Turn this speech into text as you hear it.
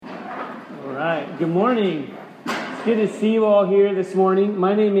right. Good morning. It's good to see you all here this morning.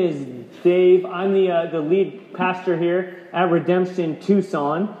 My name is Dave. I'm the lead pastor here at Redemption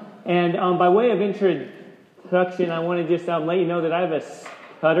Tucson. And by way of introduction, I want to just let you know that I have a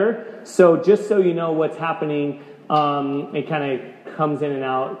stutter. So just so you know what's happening, it kind of comes in and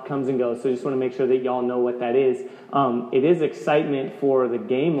out, comes and goes. So I just want to make sure that y'all know what that is. It is excitement for the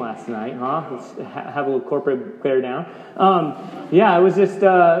game last night, huh? Let's have a little corporate bear down. Yeah, it was just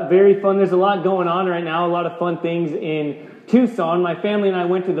very fun. There's a lot going on right now, a lot of fun things in Tucson. My family and I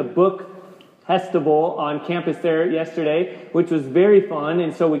went to the book festival on campus there yesterday, which was very fun.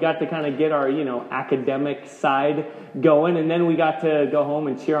 And so we got to kind of get our, academic side going. And then we got to go home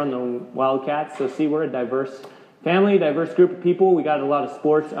and cheer on the Wildcats. So see, we're a diverse family, diverse group of people. We got a lot of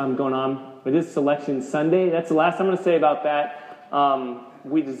sports going on. It is Selection Sunday. That's the last I'm going to say about that.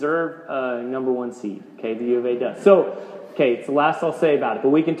 We deserve a number one seed. Okay, the U of A does. So, okay, it's the last I'll say about it. But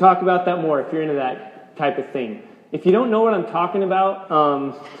we can talk about that more if you're into that type of thing. If you don't know what I'm talking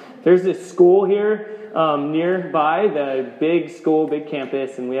about, there's this school here nearby, the big school, big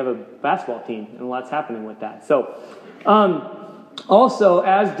campus, and we have a basketball team, and a lot's happening with that. So, also,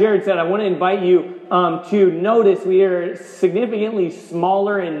 as Jared said, I want to invite you to notice we are significantly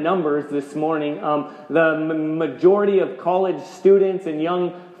smaller in numbers this morning. The majority of college students and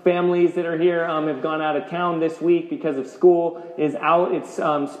young families that are here have gone out of town this week because of school is out. It's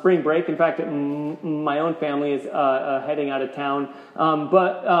spring break. In fact, my own family is heading out of town.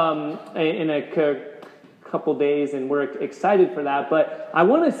 But in a couple days, and we're excited for that. But I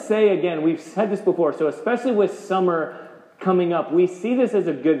want to say again, we've said this before, so especially with summer coming up, we see this as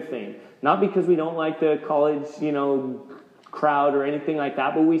a good thing. Not because we don't like the college, crowd or anything like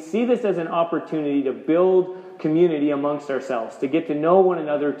that, but we see this as an opportunity to build community amongst ourselves, to get to know one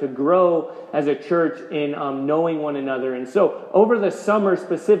another, to grow as a church in knowing one another. And so over the summer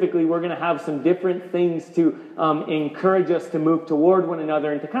specifically, we're going to have some different things to encourage us to move toward one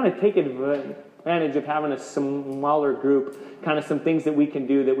another and to kind of take advantage of having a smaller group, kind of some things that we can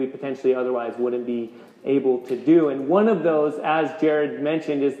do that we potentially otherwise wouldn't be able to do. And one of those, as Jared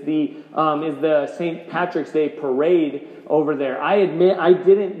mentioned, is the St. Patrick's Day parade over there. I admit I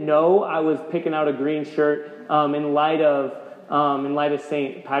didn't know I was picking out a green shirt in light of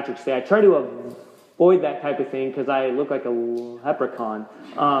St. Patrick's Day. I try to avoid that type of thing because I look like a leprechaun.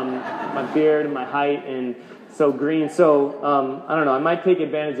 My beard and my height, and so green. So I don't know. I might take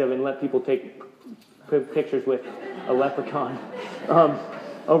advantage of it and let people take pictures with a leprechaun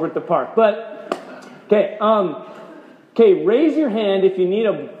over at the park. But okay, raise your hand if you need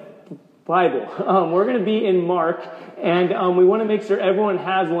a Bible. We're going to be in Mark, and we want to make sure everyone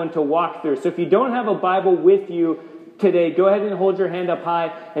has one to walk through. So if you don't have a Bible with you today, go ahead and hold your hand up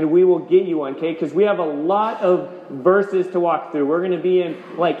high, and we will get you one, okay? Because we have a lot of verses to walk through. We're going to be in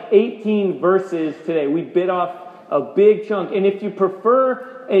like 18 verses today. We bit off a big chunk. And if you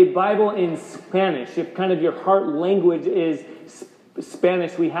prefer a Bible in Spanish, if kind of your heart language is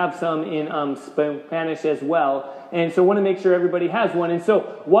Spanish, we have some in Spanish as well. And so I want to make sure everybody has one. And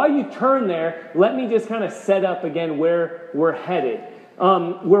so while you turn there, let me just kind of set up again where we're headed.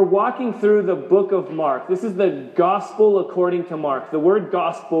 We're walking through the book of Mark. This is the gospel according to Mark. The word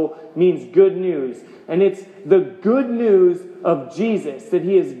gospel means good news. And it's the good news of Jesus, that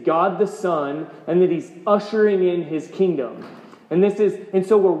he is God the Son and that he's ushering in his kingdom. And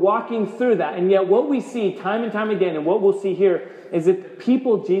so we're walking through that. And yet what we see time and time again, and what we'll see here, is that the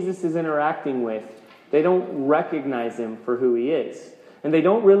people Jesus is interacting with, they don't recognize him for who he is. And they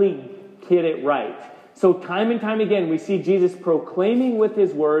don't really get it right. So time and time again, we see Jesus proclaiming with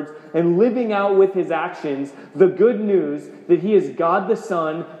his words and living out with his actions the good news that he is God the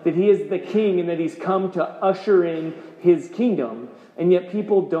Son, that he is the King, and that he's come to usher in his kingdom. And yet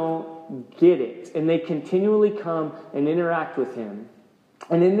people don't get it. And they continually come and interact with him.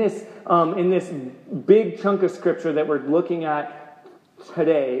 And in this big chunk of scripture that we're looking at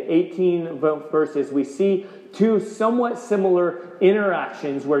today, 18 verses, we see two somewhat similar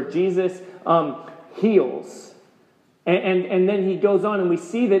interactions where Jesus heals. And then he goes on, and we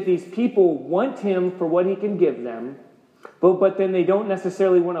see that these people want him for what he can give them, but then they don't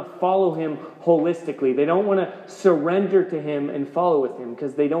necessarily want to follow him holistically. They don't want to surrender to him and follow with him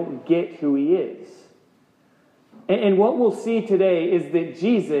because they don't get who he is. And what we'll see today is that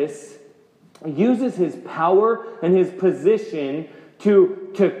Jesus uses his power and his position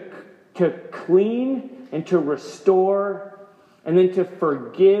to clean and to restore and then to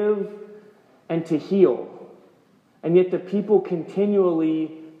forgive and to heal. And yet the people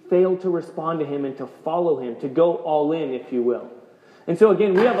continually fail to respond to him and to follow him, to go all in, if you will. And so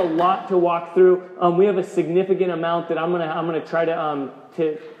again, we have a lot to walk through. We have a significant amount that I'm gonna try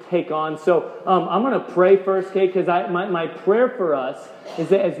to take on. So I'm gonna pray first, okay? Because my prayer for us is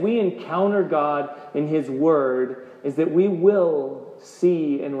that as we encounter God in His Word, is that we will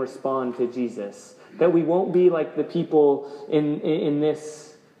see and respond to Jesus. That we won't be like the people in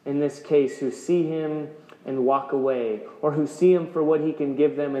this case who see Him and walk away, or who see Him for what He can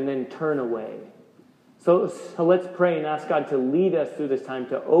give them and then turn away. So let's pray and ask God to lead us through this time,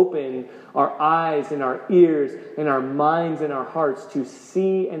 to open our eyes and our ears and our minds and our hearts to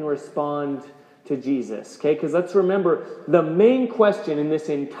see and respond to Jesus. Okay? Because let's remember, the main question in this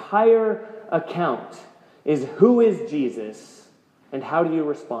entire account is, who is Jesus and how do you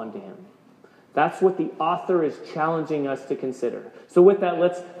respond to Him? That's what the author is challenging us to consider. So with that,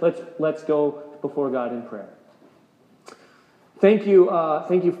 let's go before God in prayer. Thank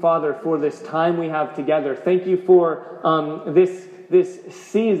you, Father, for this time we have together. Thank you for this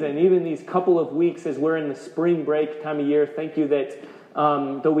season, even these couple of weeks as we're in the spring break time of year. Thank you that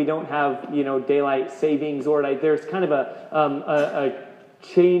though we don't have daylight savings, Lord, there's kind of a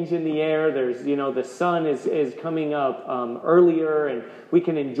change in the air. There's the sun is coming up earlier, and we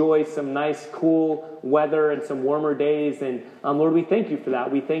can enjoy some nice cool weather and some warmer days. And Lord, we thank you for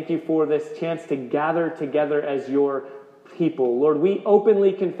that. We thank you for this chance to gather together as your people. Lord, we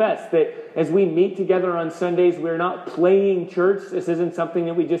openly confess that as we meet together on Sundays, we're not playing church. This isn't something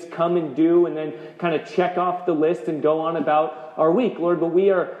that we just come and do and then kind of check off the list and go on about our week, Lord, but we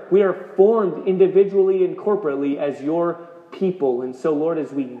are formed individually and corporately as your people. And so, Lord,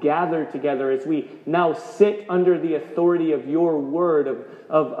 as we gather together, as we now sit under the authority of your word,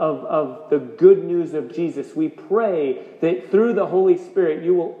 of the good news of Jesus, we pray that through the Holy Spirit,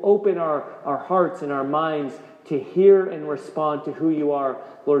 you will open our hearts and our minds to hear and respond to who you are,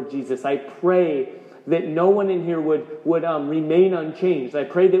 Lord Jesus. I pray that no one in here would remain unchanged. I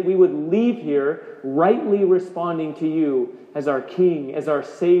pray that we would leave here rightly responding to you as our King, as our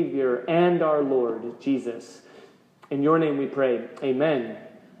Savior, and our Lord, Jesus. In your name we pray. Amen.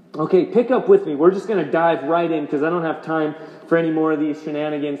 Okay, pick up with me. We're just going to dive right in because I don't have time for any more of these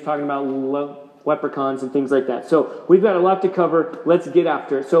shenanigans talking about leprechauns and things like that. So we've got a lot to cover. Let's get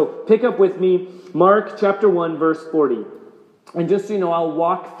after it. So pick up with me, Mark chapter 1, verse 40. And just so you know, I'll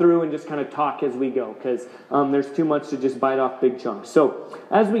walk through and just kind of talk as we go because there's too much to just bite off big chunks. So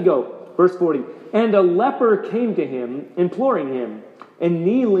as we go, verse 40. And a leper came to him, imploring him, and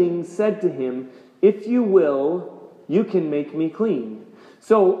kneeling said to him, "If you will, you can make me clean."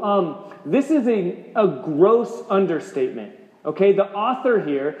 So this is a gross understatement. Okay, the author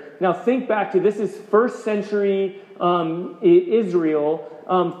here, now think back to this is first century Israel,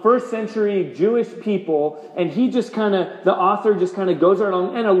 first century Jewish people, and the author just kind of goes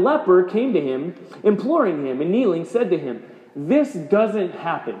around, and a leper came to him, imploring him, and kneeling said to him, "This doesn't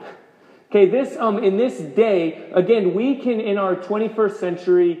happen." Okay, this in this day, again, we can in our 21st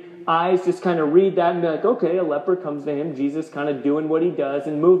century eyes just kind of read that and be like, okay, a leper comes to him, Jesus kind of doing what he does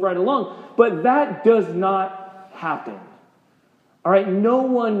and move right along. But that does not happen. All right, no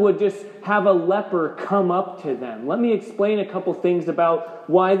one would just have a leper come up to them. Let me explain a couple things about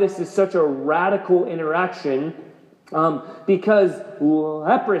why this is such a radical interaction. Because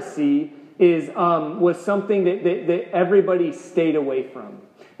leprosy was something that everybody stayed away from.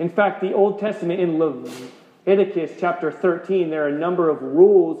 In fact, the Old Testament in Leviticus chapter 13, there are a number of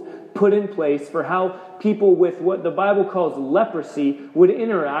rules put in place for how people with what the Bible calls leprosy would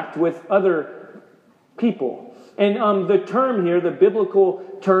interact with other people. And the term here, the biblical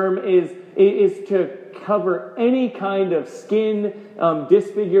term, is to cover any kind of skin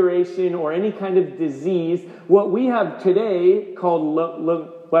disfiguration or any kind of disease. What we have today called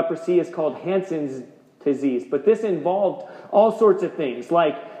leprosy is called Hansen's disease. But this involved all sorts of things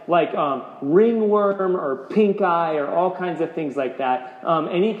like ringworm or pink eye or all kinds of things like that.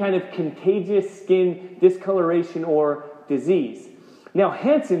 Any kind of contagious skin discoloration or disease. Now,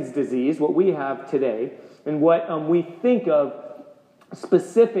 Hansen's disease, what we have today, and what we think of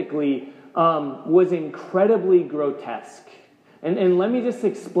specifically was incredibly grotesque. And let me just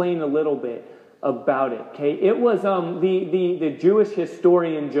explain a little bit about it, okay? It was the Jewish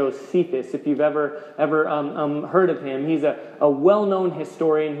historian Josephus, if you've ever heard of him. He's a well-known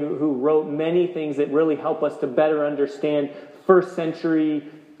historian who wrote many things that really help us to better understand first century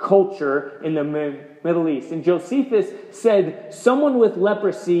culture in the Middle East. And Josephus said, someone with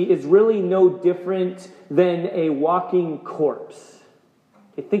leprosy is really no different than a walking corpse.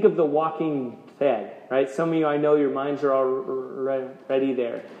 Okay, think of the Walking Dead, right? Some of you, I know your minds are already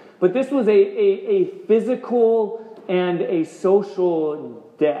there. But this was a physical and a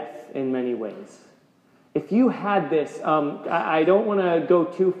social death in many ways. If you had this, I don't want to go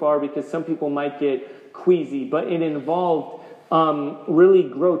too far because some people might get queasy, but it involved really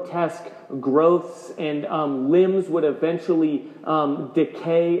grotesque growths, and limbs would eventually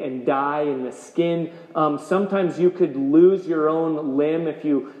decay and die in the skin. Sometimes you could lose your own limb if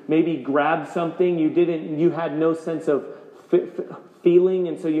you maybe grabbed something you had no sense of feeling,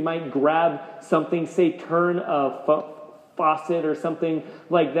 and so you might grab something, say turn a faucet or something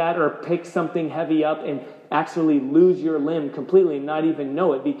like that, or pick something heavy up and actually lose your limb completely and not even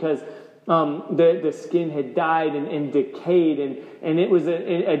know it because the skin had died and decayed, and it was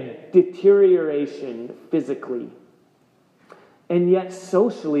a deterioration physically. And yet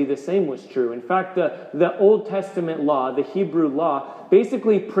socially the same was true. In fact, the Old Testament law, the Hebrew law,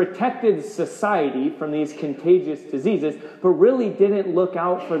 basically protected society from these contagious diseases, but really didn't look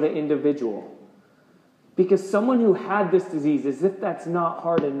out for the individual. Because someone who had this disease, as if that's not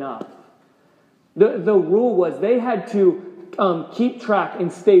hard enough, the rule was they had to keep track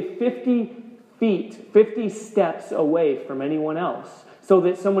and stay 50 steps away from anyone else so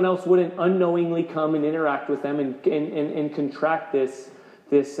that someone else wouldn't unknowingly come and interact with them and contract this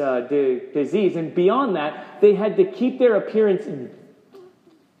disease. And beyond that, they had to keep their appearance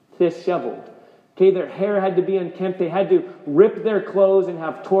disheveled. Okay, their hair had to be unkempt. They had to rip their clothes and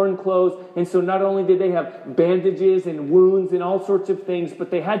have torn clothes. And so not only did they have bandages and wounds and all sorts of things,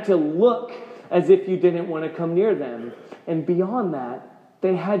 but they had to look as if you didn't want to come near them. And beyond that,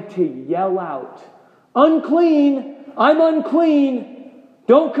 they had to yell out, "Unclean! I'm unclean!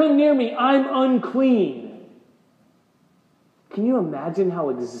 Don't come near me! I'm unclean!" Can you imagine how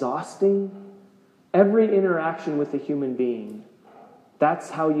exhausting every interaction with a human being?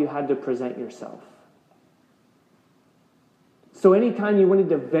 That's how you had to present yourself. So anytime you wanted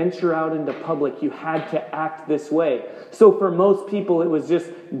to venture out into public, you had to act this way. So for most people, it was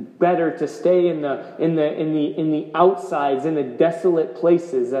just better to stay in the outsides, in the desolate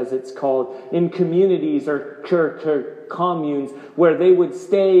places, as it's called, in communities or communes, where they would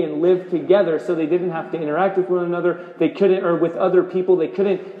stay and live together, so they didn't have to interact with one another. They couldn't, or with other people, they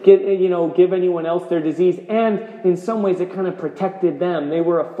couldn't give anyone else their disease. And in some ways, it kind of protected them. They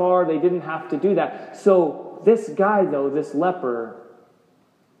were afar; they didn't have to do that. So this guy, though, this leper,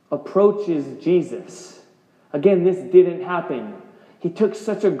 approaches Jesus. Again, this didn't happen. He took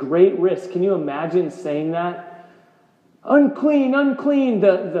such a great risk. Can you imagine saying that? Unclean, unclean,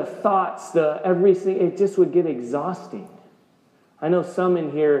 the thoughts, everything, it just would get exhausting. I know some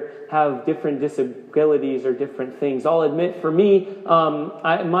in here have different disabilities or different things. I'll admit, for me,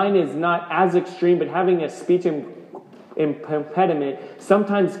 mine is not as extreme, but having a speech impediment,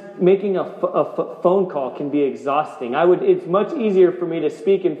 sometimes making a phone call can be exhausting. It's much easier for me to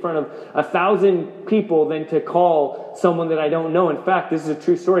speak in front of 1,000 people than to call someone that I don't know. In fact, this is a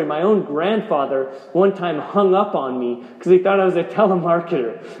true story. My own grandfather one time hung up on me because he thought I was a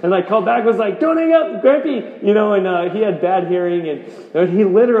telemarketer. And I called back and was like, "Don't hang up, Grampy!" And he had bad hearing, and he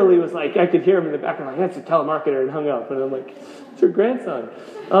literally was like, I could hear him in the background, like, "That's a telemarketer," and hung up. And I'm like, "It's your grandson."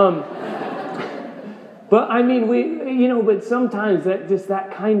 But I mean, but sometimes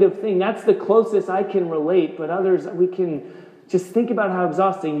that kind of thing, that's the closest I can relate. But others, we can just think about how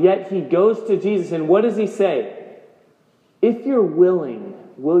exhausting. Yet he goes to Jesus, and what does he say? "If you're willing,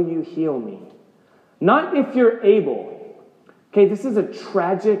 will you heal me?" Not "if you're able." Okay, this is a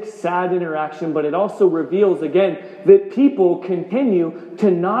tragic, sad interaction, but it also reveals, again, that people continue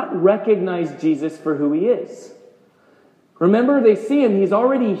to not recognize Jesus for who he is. Remember, they see him. He's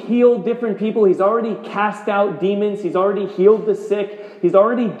already healed different people. He's already cast out demons. He's already healed the sick. He's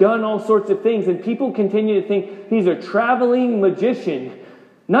already done all sorts of things. And people continue to think he's a traveling magician.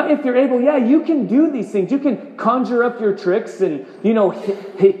 Not "if you're able." Yeah, you can do these things. You can conjure up your tricks and,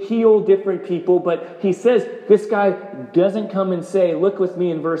 heal different people. But he says, this guy doesn't come and say, look with me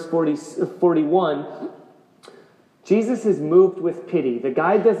in verse 41. Jesus is moved with pity. The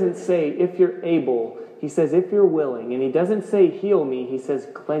guy doesn't say, "if you're able." He says, "if you're willing." And he doesn't say, "heal me." He says,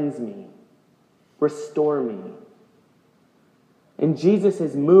 "cleanse me. Restore me." And Jesus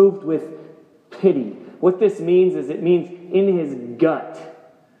is moved with pity. What this means is it means in his gut.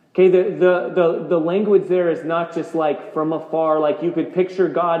 Okay, the language there is not just like from afar, like you could picture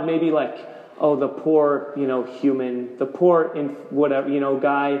God maybe like, oh, the poor, human, the poor, whatever,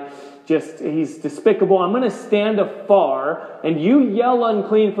 guy, just, he's despicable. I'm going to stand afar, and you yell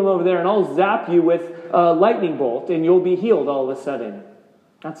unclean from over there, and I'll zap you with a lightning bolt, and you'll be healed all of a sudden.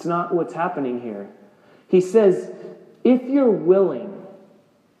 That's not what's happening here. He says, if you're willing,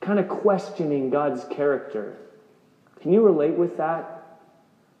 kind of questioning God's character. Can you relate with that?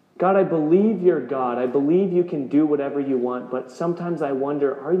 God, I believe you're God. I believe you can do whatever you want, but sometimes I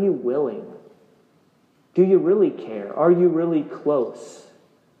wonder, are you willing? Do you really care? Are you really close?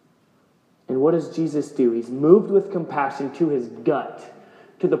 And what does Jesus do? He's moved with compassion to his gut,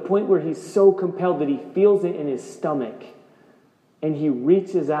 to the point where he's so compelled that he feels it in his stomach, and he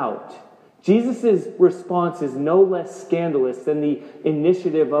reaches out. Jesus' response is no less scandalous than the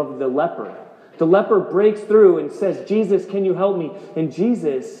initiative of the leper. The leper breaks through and says, Jesus, can you help me? And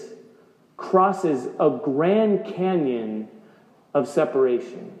Jesus crosses a Grand Canyon of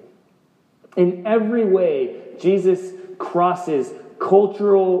separation. In every way, Jesus crosses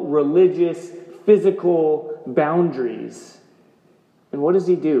cultural, religious, physical boundaries. And what does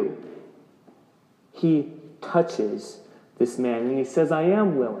he do? He touches this man and he says, I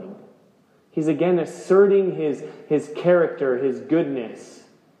am willing. He's again asserting his character, his goodness.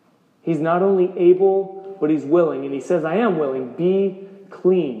 He's not only able, but he's willing. And he says, I am willing. Be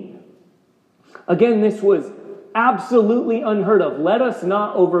clean. Again, this was absolutely unheard of. Let us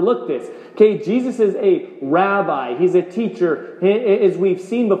not overlook this. Okay, Jesus is a rabbi. He's a teacher. As we've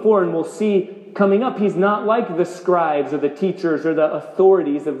seen before and we'll see coming up, he's not like the scribes or the teachers or the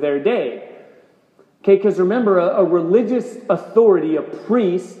authorities of their day. Okay, because remember, a religious authority, a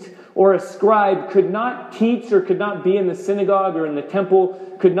priest or a scribe could not teach or could not be in the synagogue or in the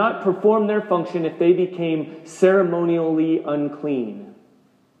temple, could not perform their function if they became ceremonially unclean.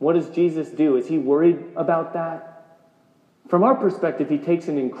 What does Jesus do? Is he worried about that? From our perspective, he takes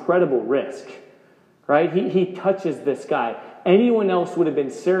an incredible risk, right? He touches this guy. Anyone else would have been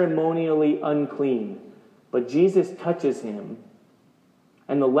ceremonially unclean, but Jesus touches him.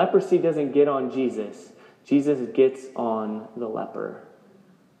 And the leprosy doesn't get on Jesus. Jesus gets on the leper.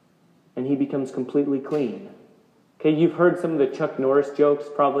 And he becomes completely clean. Okay, you've heard some of the Chuck Norris jokes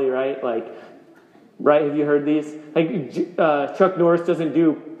probably, right? Right, have you heard these? Chuck Norris doesn't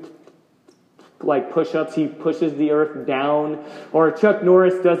do push-ups, he pushes the earth down. Or Chuck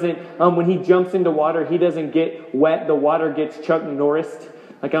Norris doesn't, when he jumps into water, he doesn't get wet, the water gets Chuck Norris'd.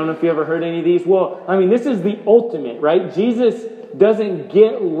 I don't know if you ever heard any of these. Well, this is the ultimate, right? Jesus doesn't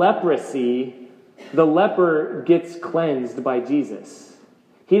get leprosy. The leper gets cleansed by Jesus.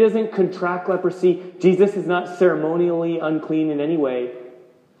 He doesn't contract leprosy. Jesus is not ceremonially unclean in any way.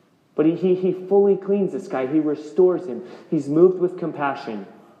 But he fully cleans this guy. He restores him. He's moved with compassion.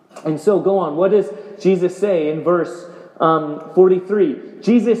 And so go on. What does Jesus say in verse 43?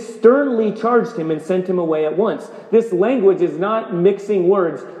 Jesus sternly charged him and sent him away at once. This language is not mixing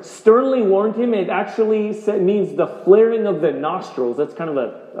words. Sternly warned him. It actually means the flaring of the nostrils. That's kind of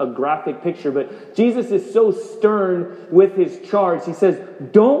a graphic picture. But Jesus is so stern with his charge. He says,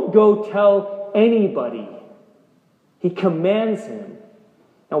 don't go tell anybody. He commands him.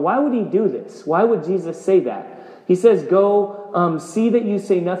 Now, why would he do this? Why would Jesus say that? He says, go, see that you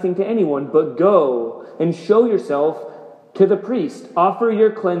say nothing to anyone, but go and show yourself to the priest. Offer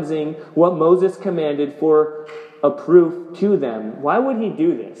your cleansing, what Moses commanded, for a proof to them. Why would he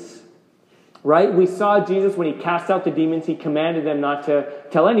do this? Right? We saw Jesus when he cast out the demons, he commanded them not to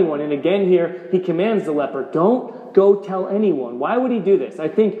tell anyone. And again here, he commands the leper, don't go tell anyone. Why would he do this? I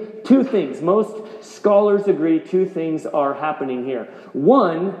think two things. Most scholars agree two things are happening here.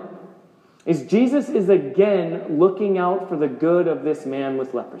 One is Jesus is again looking out for the good of this man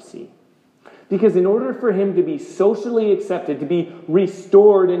with leprosy. Because in order for him to be socially accepted, to be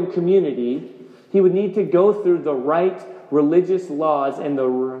restored in community, he would need to go through the right religious laws and the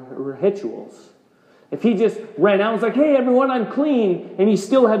rituals. If he just ran out and was like, hey, everyone, I'm clean, and he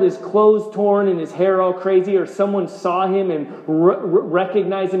still had his clothes torn and his hair all crazy, or someone saw him and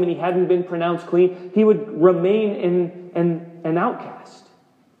recognized him and he hadn't been pronounced clean, he would remain an outcast.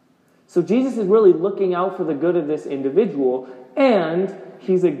 So Jesus is really looking out for the good of this individual, and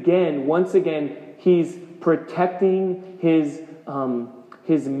he's once again, he's protecting his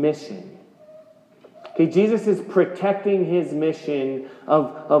mission. Okay, Jesus is protecting his mission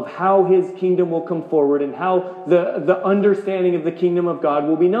of how his kingdom will come forward and how the understanding of the kingdom of God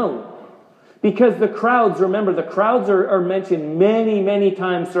will be known. Because the crowds, remember, the crowds are mentioned many, many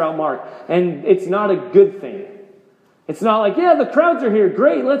times throughout Mark, and it's not a good thing. It's not like, yeah, the crowds are here,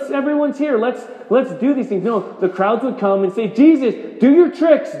 great, everyone's here, let's do these things. No, the crowds would come and say, Jesus, do your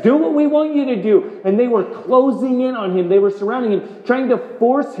tricks, do what we want you to do. And they were closing in on him, they were surrounding him, trying to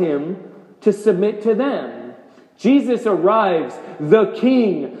force him to submit to them. Jesus arrives, the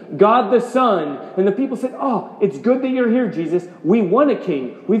King, God the Son, and the people said, oh, it's good that you're here, Jesus. We want a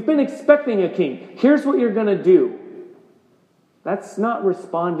king. We've been expecting a king. Here's what you're going to do. That's not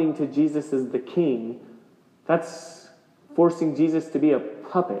responding to Jesus as the king. That's forcing Jesus to be a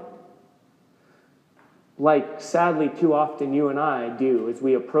puppet. Like, sadly, too often you and I do as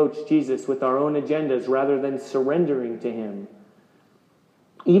we approach Jesus with our own agendas rather than surrendering to him.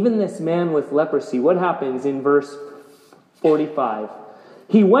 Even this man with leprosy, what happens in verse 45?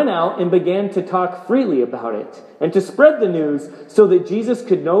 He went out and began to talk freely about it and to spread the news so that Jesus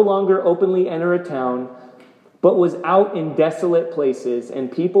could no longer openly enter a town, but was out in desolate places,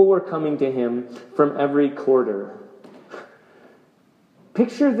 and people were coming to him from every quarter.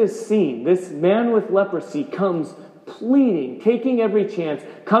 Picture this scene. This man with leprosy comes pleading, taking every chance,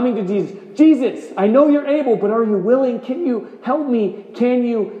 coming to Jesus. Jesus, I know you're able, but are you willing? Can you help me? Can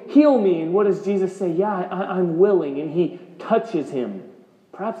you heal me? And what does Jesus say? Yeah, I'm willing. And he touches him.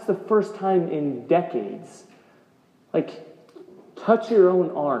 Perhaps the first time in decades. Like, touch your own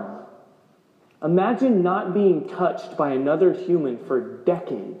arm. Imagine not being touched by another human for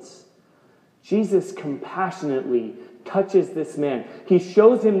decades. Jesus compassionately touches this man. He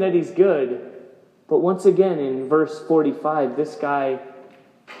shows him that he's good. But once again, in verse 45, this guy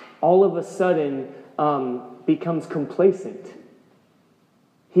all of a sudden becomes complacent.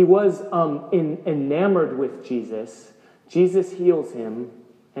 He was enamored with Jesus. Jesus heals him.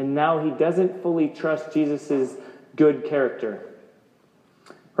 And now he doesn't fully trust Jesus' good character.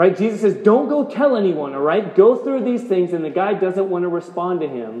 Right? Jesus says, don't go tell anyone, all right? Go through these things, and the guy doesn't want to respond to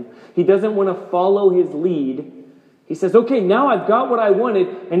him. He doesn't want to follow his lead. He says, okay, now I've got what I wanted,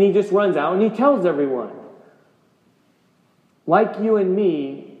 and he just runs out and he tells everyone. Like you and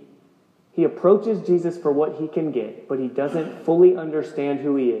me, he approaches Jesus for what he can get, but he doesn't fully understand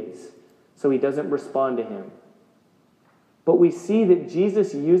who he is, so he doesn't respond to him. But we see that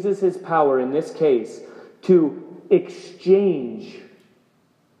Jesus uses his power in this case to exchange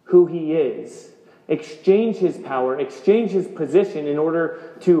who he is, exchange his power, exchange his position in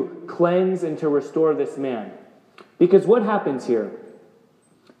order to cleanse and to restore this man. Because what happens here?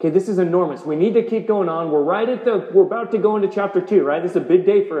 Okay, this is enormous. We need to keep going on. We're about to go into chapter 2, right? This is a big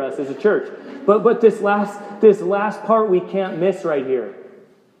day for us as a church. But this last part we can't miss right here.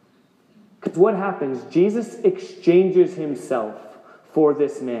 Because what happens? Jesus exchanges himself for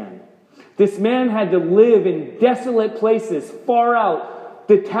this man. This man had to live in desolate places, far out,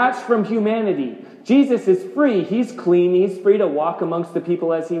 detached from humanity. Jesus is free. He's clean. He's free to walk amongst the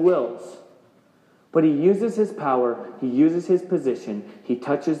people as he wills. But he uses his power. He uses his position. He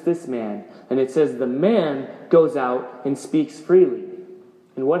touches this man. And it says the man goes out and speaks freely.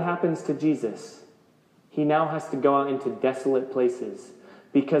 And what happens to Jesus? He now has to go out into desolate places,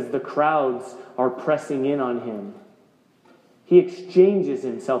 because the crowds are pressing in on him. He exchanges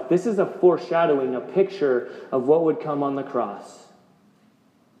himself. This is a foreshadowing, a picture of what would come on the cross.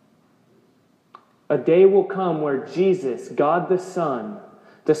 A day will come where Jesus, God the Son,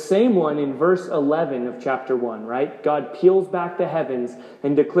 the same one in verse 11 of chapter 1, right? God peels back the heavens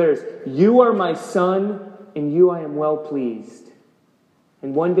and declares, you are my Son, in you I am well pleased.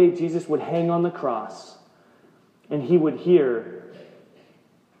 And one day Jesus would hang on the cross, and he would hear,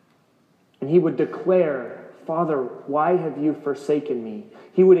 and he would declare, Father, why have you forsaken me?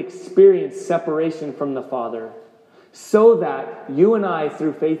 He would experience separation from the Father, so that you and I,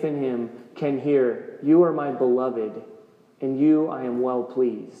 through faith in him, can hear, you are my beloved, in you I am well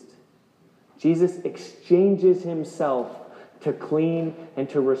pleased. Jesus exchanges himself to clean and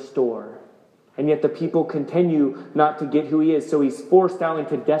to restore. And yet the people continue not to get who he is, so he's forced out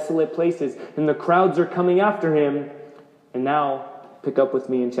into desolate places, and the crowds are coming after him. And now, pick up with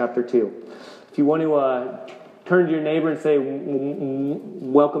me in chapter 2. If you want to turn to your neighbor and say,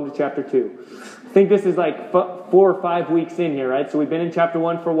 welcome to chapter 2. I think this is like 4 or 5 weeks in here, right? So we've been in chapter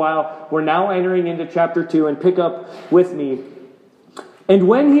 1 for a while. We're now entering into chapter 2, and pick up with me. And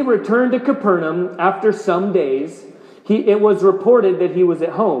when he returned to Capernaum after some days, it was reported that he was at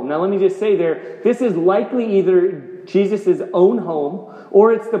home. Now let me just say there, this is likely either Jesus' own home,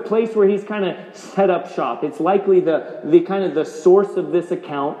 or it's the place where he's kind of set up shop. It's likely the kind of the source of this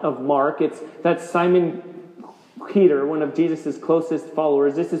account of Mark. That's Simon Peter, one of Jesus' closest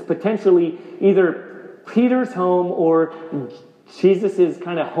followers. This is potentially either Peter's home or Jesus'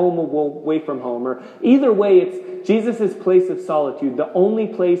 kind of home away from home. Or either way, it's Jesus' place of solitude, the only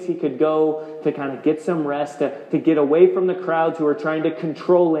place he could go to kind of get some rest, to get away from the crowds who are trying to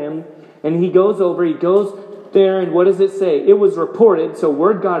control him. And he goes there, and what does it say? It was reported, so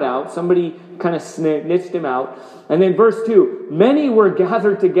word got out. Somebody kind of snitched him out. And then verse 2, many were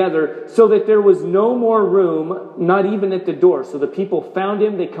gathered together so that there was no more room, not even at the door. So the people found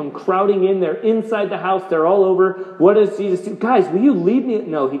him. They come crowding in. They're inside the house. They're all over. What does Jesus do? Guys, will you leave me?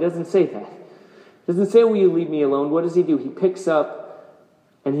 No, he doesn't say that. He doesn't say, will you leave me alone? What does he do? He picks up,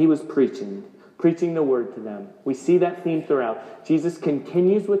 and he was preaching the word to them. We see that theme throughout. Jesus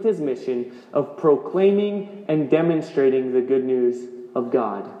continues with his mission of proclaiming and demonstrating the good news of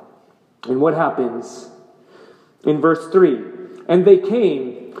God. And what happens? In verse 3, And they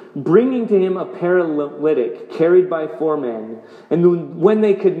came, bringing to him a paralytic carried by 4 men. And when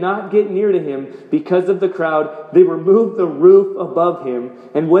they could not get near to him because of the crowd, they removed the roof above him.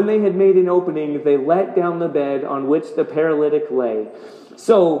 And when they had made an opening, they let down the bed on which the paralytic lay.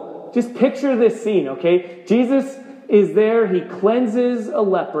 So just picture this scene, okay? Jesus is there. He cleanses a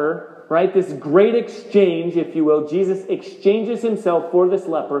leper. Right? This great exchange, if you will. Jesus exchanges himself for this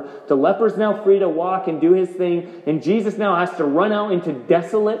leper. The leper's now free to walk and do his thing. And Jesus now has to run out into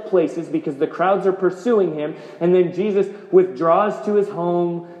desolate places because the crowds are pursuing him. And then Jesus withdraws to his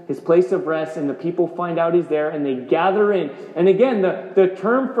home, his place of rest, and the people find out he's there and they gather in. And again, the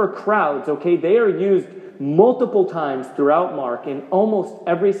term for crowds, okay, they are used multiple times throughout Mark. And almost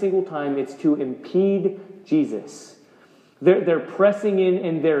every single time it's to impede Jesus. They're pressing in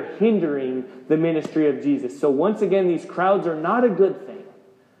and they're hindering the ministry of Jesus. So once again, these crowds are not a good thing.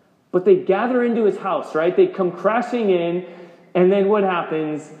 But they gather into his house, right? They come crashing in, and then what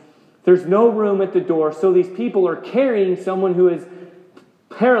happens? There's no room at the door, so these people are carrying someone who is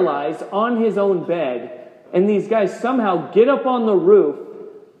paralyzed on his own bed, and these guys somehow get up on the roof,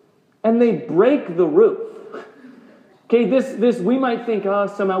 and they break the roof. Okay, this we might think,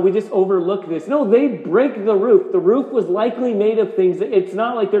 somehow we just overlook this. No, they break the roof. The roof was likely made of things. It's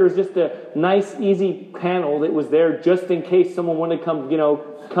not like there was just a nice, easy panel that was there just in case someone wanted to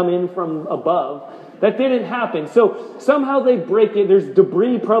come in from above. That didn't happen. So somehow they break it. There's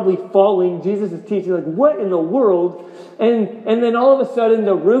debris probably falling. Jesus is teaching, like, what in the world? And then all of a sudden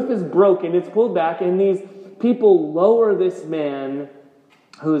the roof is broken. It's pulled back, and these people lower this man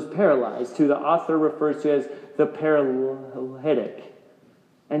who's paralyzed, who the author refers to as the paralytic.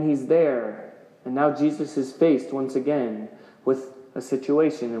 And he's there. And now Jesus is faced once again with a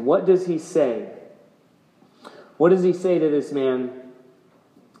situation. And what does he say? What does he say to this man?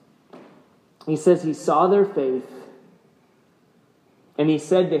 He says he saw their faith, and he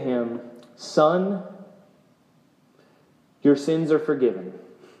said to him, "Son, your sins are forgiven."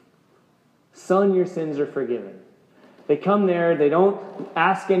 Son, your sins are forgiven. They come there, they don't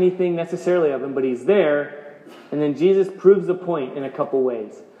ask anything necessarily of him, but he's there. And then Jesus proves the point in a couple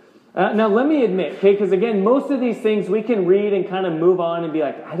ways. Now, let me admit, okay, because again, most of these things we can read and kind of move on and be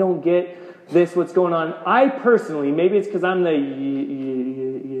like, I don't get this, what's going on. I personally, maybe it's because I'm the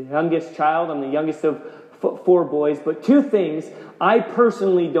youngest child, I'm the youngest of 4 boys, but 2 things I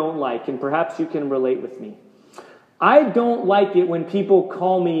personally don't like, and perhaps you can relate with me. I don't like it when people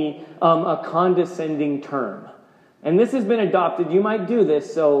call me a condescending term. And this has been adopted. You might do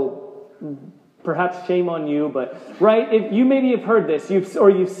this, so perhaps shame on you, but right, if you maybe have heard this,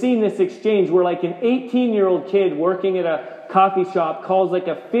 you've seen this exchange where like an 18-year-old kid working at a coffee shop calls like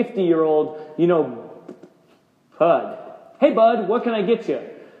a 50-year-old, bud. Hey, bud, what can I get you?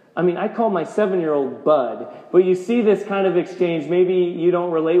 I mean, I call my 7-year-old bud, but you see this kind of exchange. Maybe you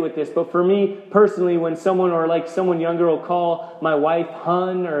don't relate with this, but for me personally, when someone or like someone younger will call my wife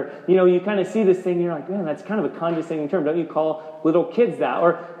hun, or, you kind of see this thing, you're like, man, that's kind of a condescending term. Don't you call little kids that?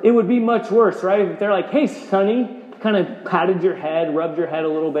 Or it would be much worse, right? If they're like, hey, sonny, kind of patted your head, rubbed your head a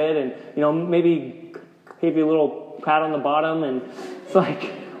little bit, and, maybe gave you a little pat on the bottom, and it's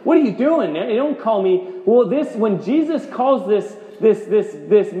like, what are you doing? You don't call me. Well, when Jesus calls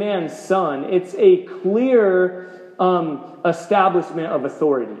this man's son, it's a clear establishment of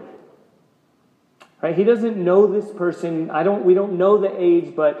authority. Right? He doesn't know this person. We don't know the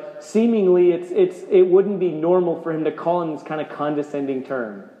age, but seemingly it wouldn't be normal for him to call him this kind of condescending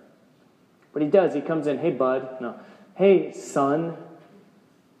term. But he does. He comes in, hey, bud. No. Hey, son.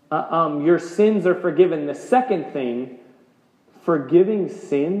 Your sins are forgiven. The second thing, forgiving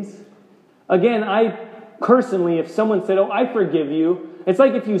sins. Again, personally, if someone said, I forgive you, it's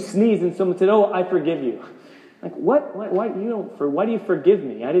like if you sneeze and someone said, I forgive you. Like, what? Why do you forgive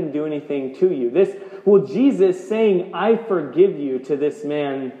me? I didn't do anything to you. Jesus saying, I forgive you to this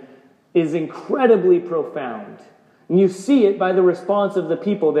man is incredibly profound. And you see it by the response of the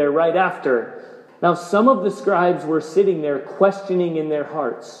people there right after. Now, some of the scribes were sitting there questioning in their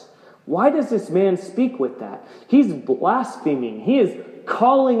hearts, why does this man speak with that? He's blaspheming. He is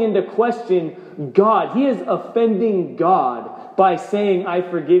calling into question God. He is offending God by saying, I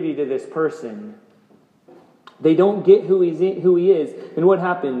forgive you to this person. They don't get who he is. And what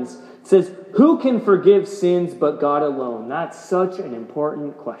happens? It says, who can forgive sins but God alone? That's such an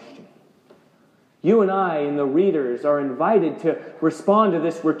important question. You and I and the readers are invited to respond to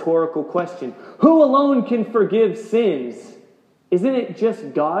this rhetorical question. Who alone can forgive sins? Isn't it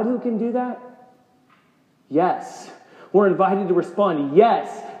just God who can do that? Yes. We're invited to respond, yes,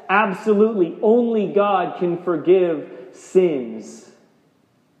 absolutely. Only God can forgive sins.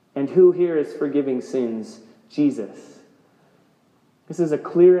 And who here is forgiving sins? Jesus. This is a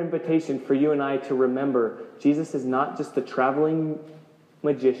clear invitation for you and I to remember Jesus is not just a traveling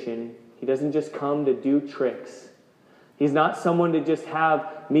magician. He doesn't just come to do tricks. He's not someone to just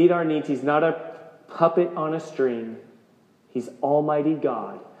meet our needs. He's not a puppet on a string. He's Almighty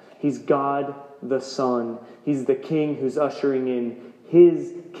God. He's God the Son. He's the King who's ushering in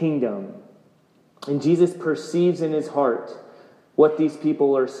His kingdom. And Jesus perceives in His heart what these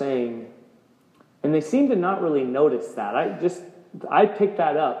people are saying. And they seem to not really notice that. I picked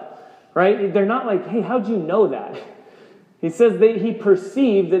that up, right? They're not like, hey, how'd you know that? He says he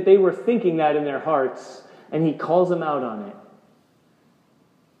perceived that they were thinking that in their hearts, and He calls them out on it.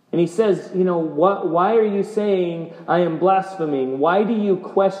 And He says, why are you saying I am blaspheming? Why do you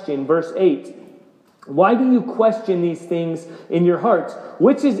question, verse 8, why do you question these things in your hearts?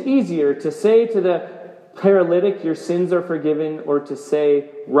 Which is easier, to say to the paralytic, your sins are forgiven, or to say,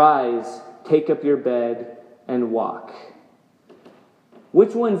 rise, take up your bed, and walk?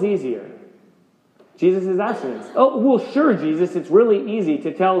 Which one's easier? Jesus is asking us. Oh, well, sure, Jesus, it's really easy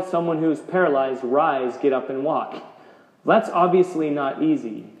to tell someone who's paralyzed, rise, get up and walk. That's obviously not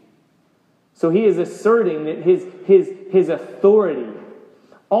easy. So He is asserting that his authority.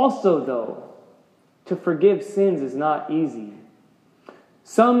 Also, though, to forgive sins is not easy.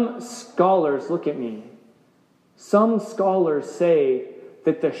 Some scholars, look at me, some scholars say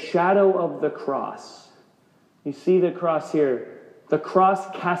that the shadow of the cross, you see the cross here, the cross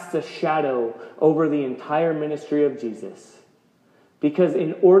casts a shadow over the entire ministry of Jesus. Because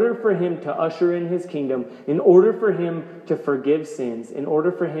in order for Him to usher in His kingdom, in order for Him to forgive sins, in order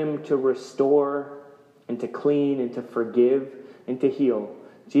for Him to restore and to clean and to forgive and to heal,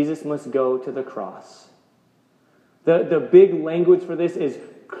 Jesus must go to the cross. The big language for this is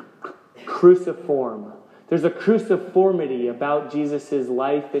cruciform. There's a cruciformity about Jesus'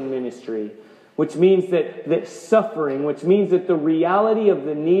 life and ministry, which means that suffering, which means that the reality of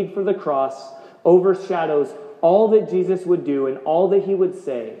the need for the cross overshadows all that Jesus would do and all that He would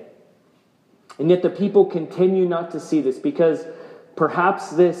say. And yet the people continue not to see this, because perhaps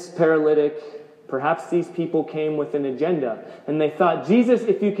this paralytic, perhaps these people came with an agenda, and they thought, Jesus,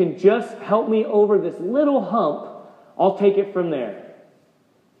 if you can just help me over this little hump, I'll take it from there.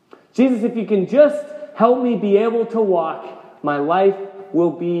 Jesus, if you can just help me be able to walk, my life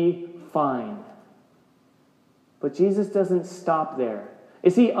will be fine. But Jesus doesn't stop there.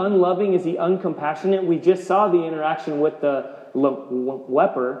 Is He unloving? Is He uncompassionate? We just saw the interaction with the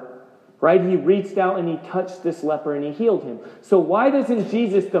leper, right? He reached out and He touched this leper and He healed him. So why doesn't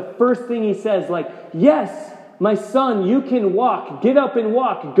Jesus, the first thing He says, like, yes, my son, you can walk. Get up and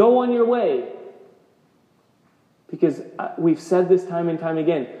walk. Go on your way. Because we've said this time and time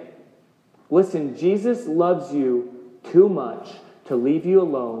again. Listen, Jesus loves you too much to leave you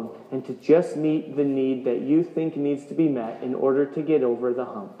alone and to just meet the need that you think needs to be met in order to get over the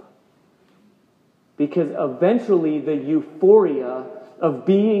hump. Because eventually the euphoria of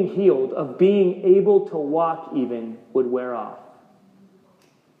being healed, of being able to walk even, would wear off.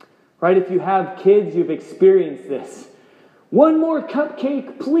 Right? If you have kids, you've experienced this. One more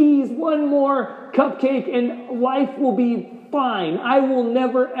cupcake, please, one more cupcake, and life will be fine. I will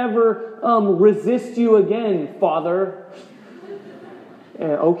never, ever resist you again, Father.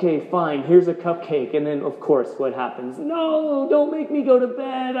 Okay, fine, here's a cupcake. And then, of course, what happens? No, don't make me go to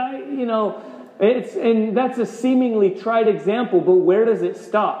bed. And that's a seemingly trite example, but where does it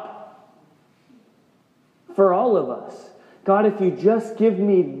stop? For all of us. God, if you just give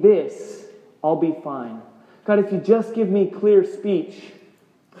me this, I'll be fine. God, if you just give me clear speech,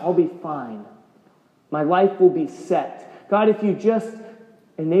 I'll be fine. My life will be set. God, if you just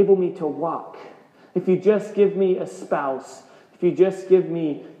enable me to walk, if you just give me a spouse, if you just give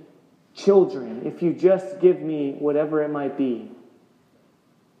me children, if you just give me whatever it might be.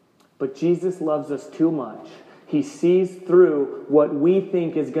 But Jesus loves us too much. He sees through what we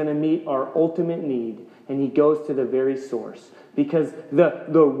think is going to meet our ultimate need, and He goes to the very source. Because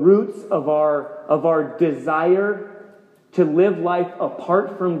the roots of our desire to live life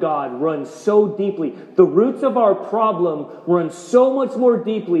apart from God run so deeply. The roots of our problem run so much more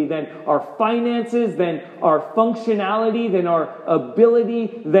deeply than our finances, than our functionality, than our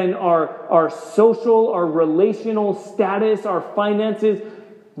ability, than our social, our relational status, our finances.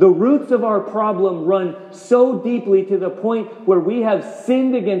 The roots of our problem run so deeply to the point where we have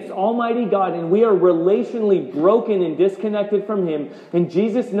sinned against Almighty God and we are relationally broken and disconnected from Him. And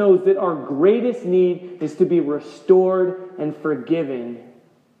Jesus knows that our greatest need is to be restored and forgiven.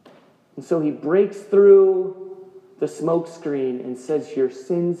 And so He breaks through the smoke screen and says, your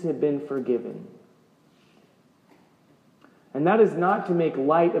sins have been forgiven. And that is not to make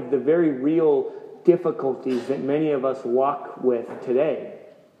light of the very real difficulties that many of us walk with today.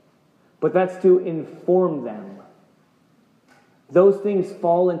 But that's to inform them. Those things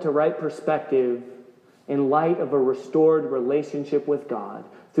fall into right perspective in light of a restored relationship with God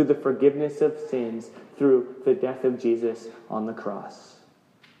through the forgiveness of sins, through the death of Jesus on the cross.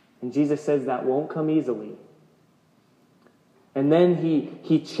 And Jesus says that won't come easily. And then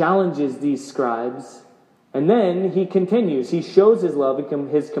he challenges these scribes, and then he continues. He shows his love and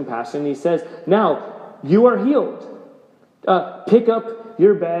his compassion. He says, now you are healed. Pick up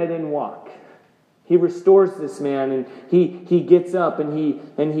your bed and walk. He restores this man, and he gets up and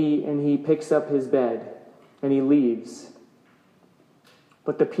he picks up his bed and he leaves.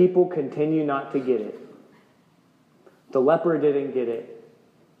 But the people continue not to get it. The leper didn't get it.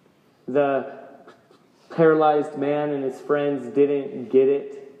 The paralyzed man and his friends didn't get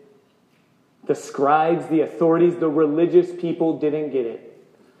it. The scribes, the authorities, the religious people didn't get it.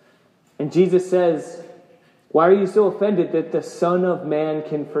 And Jesus says, why are you so offended that the Son of Man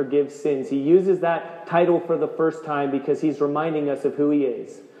can forgive sins? He uses that title for the first time because he's reminding us of who he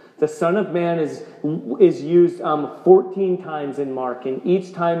is. The Son of Man is used 14 times in Mark, and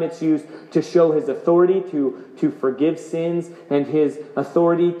each time it's used to show his authority to forgive sins and his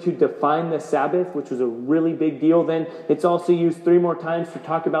authority to define the Sabbath, which was a really big deal. Then it's also used 3 more times to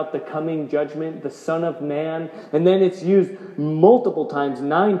talk about the coming judgment, the Son of Man. And then it's used multiple times,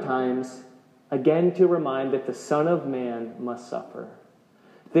 9 times, again to remind that the Son of Man must suffer.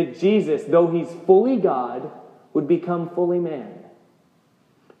 That Jesus, though he's fully God, would become fully man.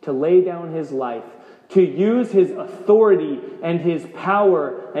 To lay down his life, to use his authority and his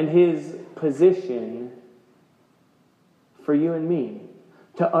power and his position for you and me,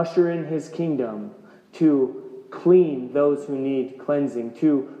 to usher in his kingdom, to clean those who need cleansing,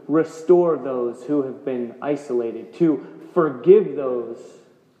 to restore those who have been isolated, to forgive those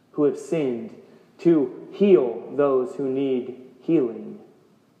who have sinned, to heal those who need healing.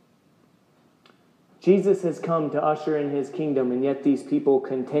 Jesus has come to usher in his kingdom, and yet these people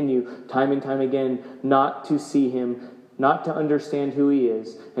continue time and time again not to see him, not to understand who he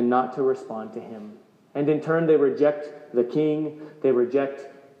is, and not to respond to him. And in turn, they reject the king, they reject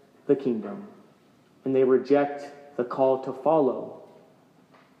the kingdom, and they reject the call to follow.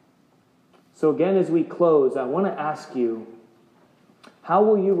 So again, as we close, I want to ask you, how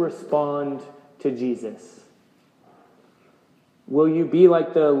will you respond to Jesus? Will you be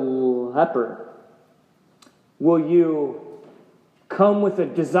like the leper? Will you come with a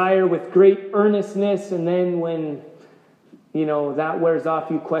desire with great earnestness, and then when, that wears off,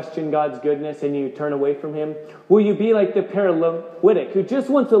 you question God's goodness and you turn away from him? Will you be like the paralytic who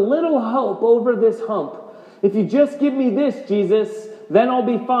just wants a little help over this hump? If you just give me this, Jesus, then I'll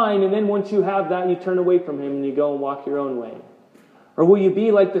be fine. And then once you have that, you turn away from him and you go and walk your own way. Or will you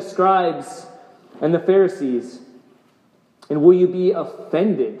be like the scribes and the Pharisees? And will you be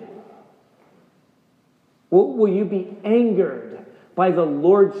offended? Will you be angered by the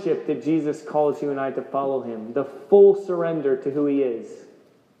lordship that Jesus calls you and I to follow him? The full surrender to who he is.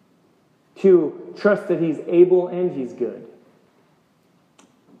 To trust that he's able and he's good.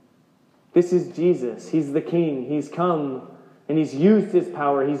 This is Jesus. He's the King. He's come and he's used his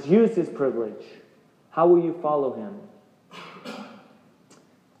power. He's used his privilege. How will you follow him?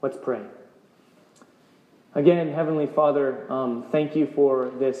 Let's pray. Again, Heavenly Father, thank you for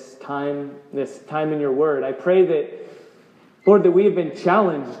this time in your word. I pray that, Lord, that we have been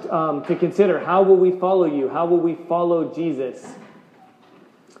challenged to consider, how will we follow you? How will we follow Jesus?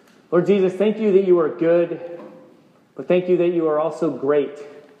 Lord Jesus, thank you that you are good, but thank you that you are also great.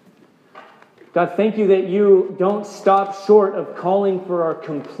 God, thank you that you don't stop short of calling for our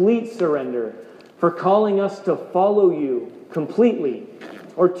complete surrender, for calling us to follow you completely,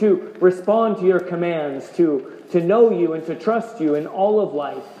 or to respond to your commands, to know you and to trust you in all of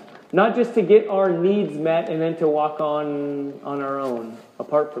life. Not just to get our needs met and then to walk on our own,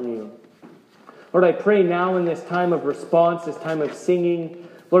 apart from you. Lord, I pray now in this time of response, this time of singing,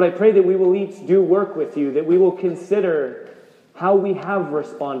 Lord, I pray that we will each do work with you, that we will consider how we have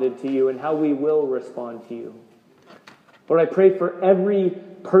responded to you and how we will respond to you. Lord, I pray for every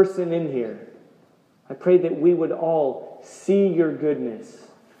person in here. I pray that we would all see your goodness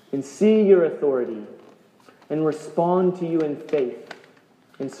and see your authority and respond to you in faith,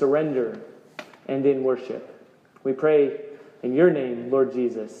 in surrender, and in worship. We pray in your name, Lord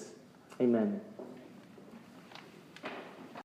Jesus. Amen.